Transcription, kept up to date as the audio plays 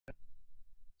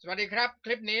สวัสดีครับค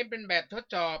ลิปนี้เป็นแบบทด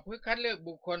สอบเพื่อคัดเลือก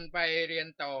บุคคลไปเรียน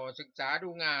ต่อศึกษาดู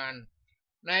งาน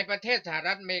ในประเทศสห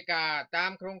รัฐอเมริกาตา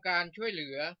มโครงการช่วยเหลื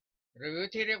อหรือ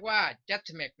ที่เรียกว่า จะ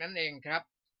ไม นั่นเองครับ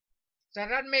สห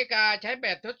รัฐอเมริกาใช้แบ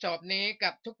บทดสอบนี้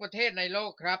กับทุกประเทศในโล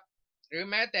กครับหรือ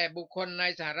แม้แต่บุคคลใน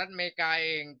สหรัฐอเมริกาเอ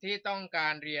งที่ต้องกา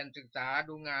รเรียนศึกษา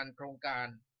ดูงานโครงการ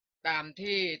ตาม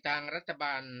ที่ทางรัฐบ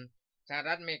าลสห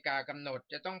รัฐอเมริกากำหนด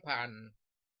จะต้องผ่าน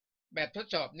แบบทด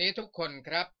สอบนี้ทุกคน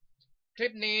ครับคลิ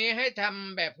ปนี้ให้ท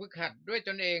ำแบบฝึกหัดด้วยต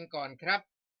นเองก่อนครับ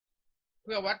เ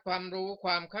พื่อวัดความรู้ค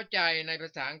วามเข้าใจในภา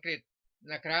ษาอังกฤษ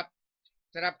นะครับ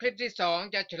สำหรับคลิปที่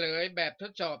2จะเฉลยแบบท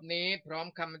ดสอบนี้พร้อม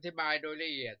คำอธิบายโดยล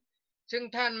ะเอียดซึ่ง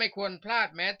ท่านไม่ควรพลาด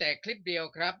แม้แต่คลิปเดียว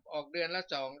ครับออกเดือนละ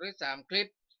2หรือ3คลิ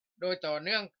ปโดยต่อเ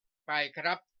นื่องไปค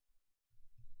รับ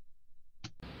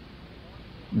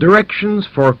Directions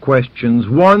for questions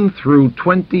 1 through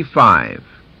 25.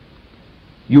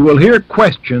 You will hear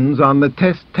questions on the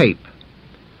test tape.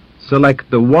 Select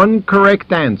the one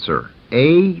correct answer,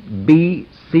 A, B,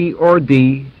 C, or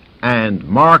D, and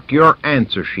mark your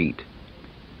answer sheet.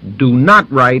 Do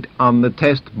not write on the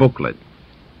test booklet.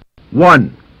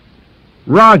 1.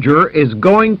 Roger is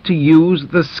going to use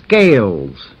the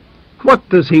scales. What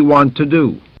does he want to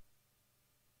do?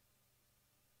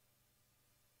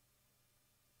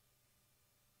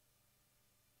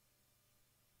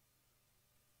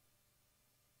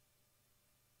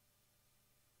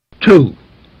 Two.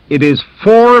 It is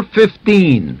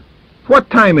 4:15. What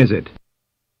time is it?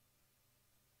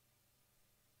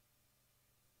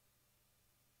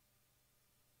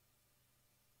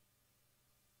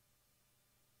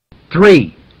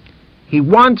 Three. He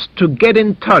wants to get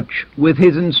in touch with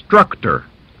his instructor.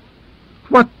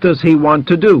 What does he want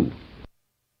to do?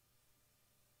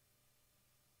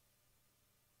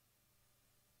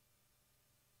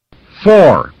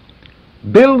 Four.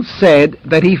 Bill said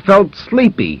that he felt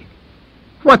sleepy.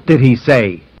 What did he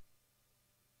say?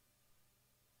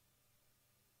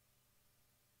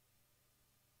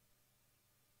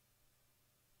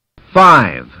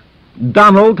 Five.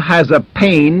 Donald has a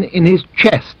pain in his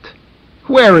chest.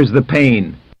 Where is the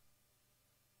pain?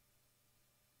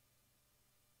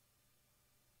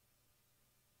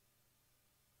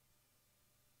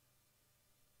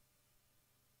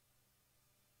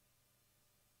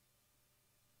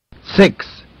 Six.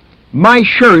 My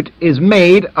shirt is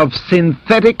made of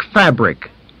synthetic fabric.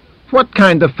 What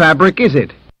kind of fabric is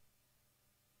it?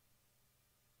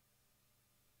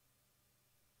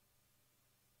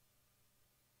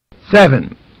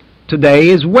 Seven. Today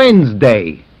is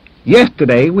Wednesday.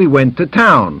 Yesterday we went to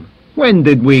town. When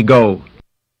did we go?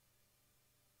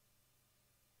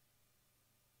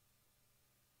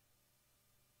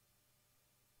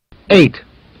 Eight.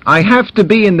 I have to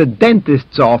be in the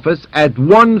dentist's office at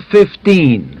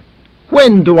 1:15.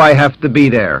 When do I have to be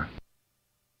there?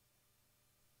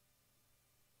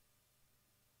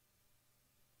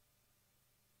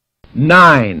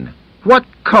 Nine. What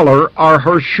color are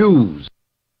her shoes?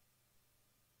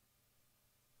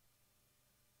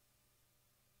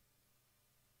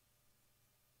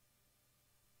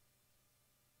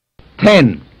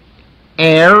 10.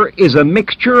 Air is a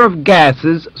mixture of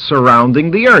gases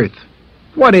surrounding the earth.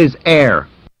 What is air?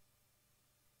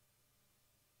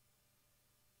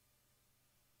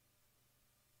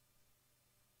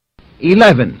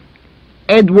 11.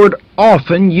 Edward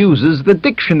often uses the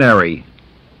dictionary.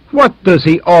 What does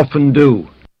he often do?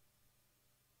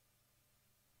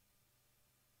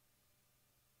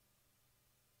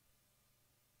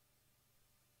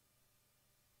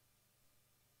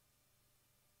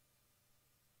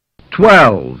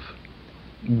 12.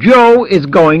 Joe is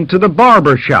going to the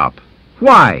barber shop.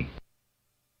 Why?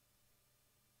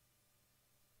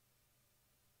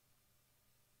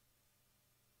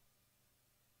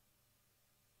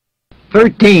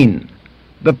 13.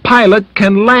 The pilot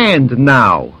can land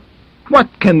now. What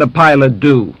can the pilot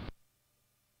do?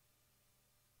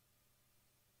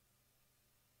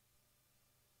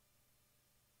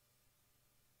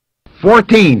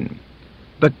 14.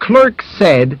 The clerk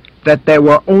said that there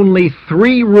were only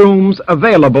 3 rooms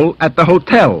available at the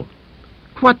hotel.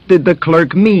 What did the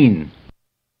clerk mean?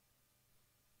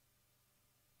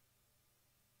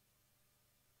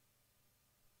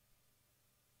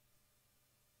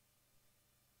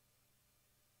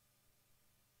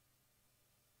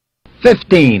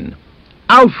 15.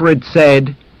 Alfred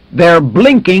said, "They're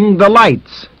blinking the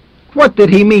lights." What did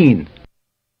he mean?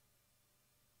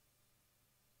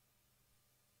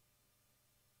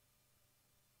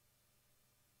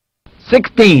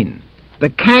 16. The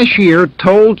cashier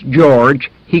told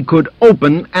George he could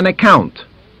open an account.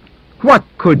 What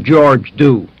could George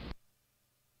do?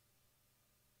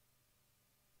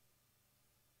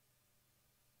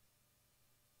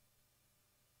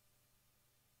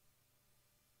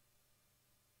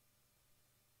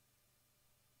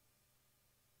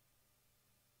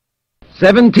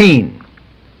 17.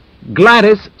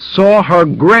 Gladys saw her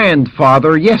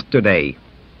grandfather yesterday.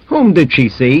 Whom did she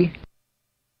see?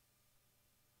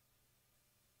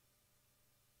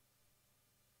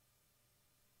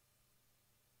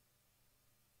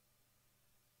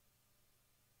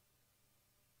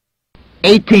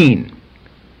 (18)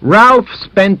 Ralph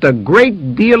spent a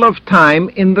great deal of time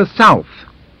in the South.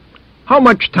 How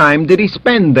much time did he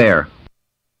spend there?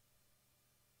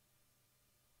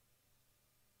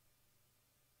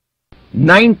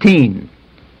 (19)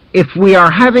 If we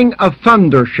are having a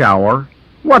thunder shower,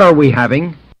 what are we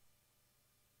having?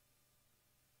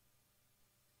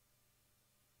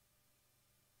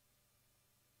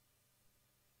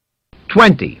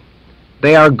 (20)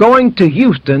 They are going to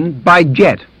Houston by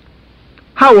jet.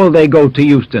 How will they go to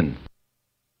Houston?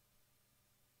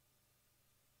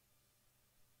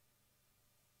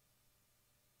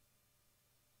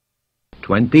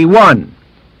 (21)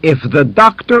 If the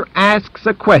doctor asks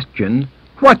a question,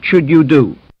 what should you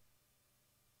do?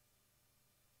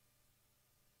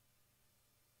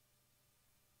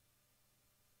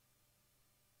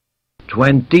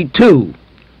 (22)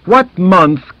 What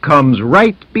month comes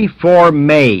right before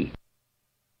May?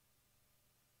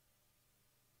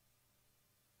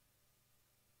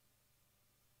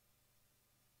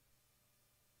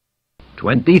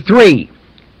 (23)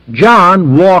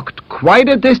 John walked quite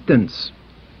a distance.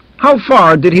 How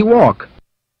far did he walk?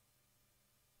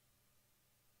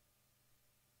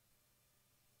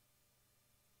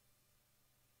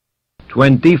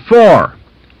 (24)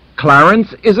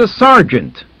 Clarence is a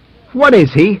sergeant. What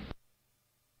is he?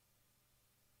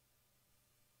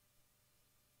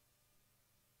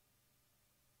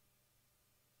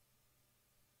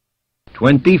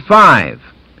 (25)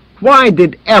 Why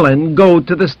did Ellen go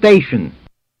to the station?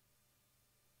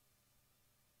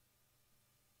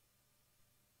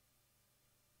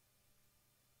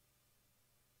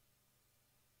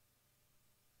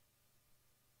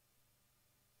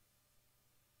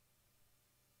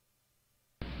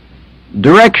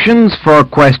 Directions for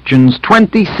questions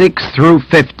 26 through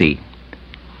 50.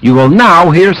 You will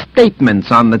now hear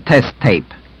statements on the test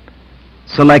tape.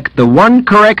 Select the one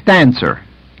correct answer,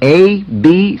 A,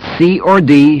 B, C, or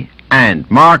D, and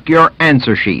mark your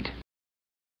answer sheet.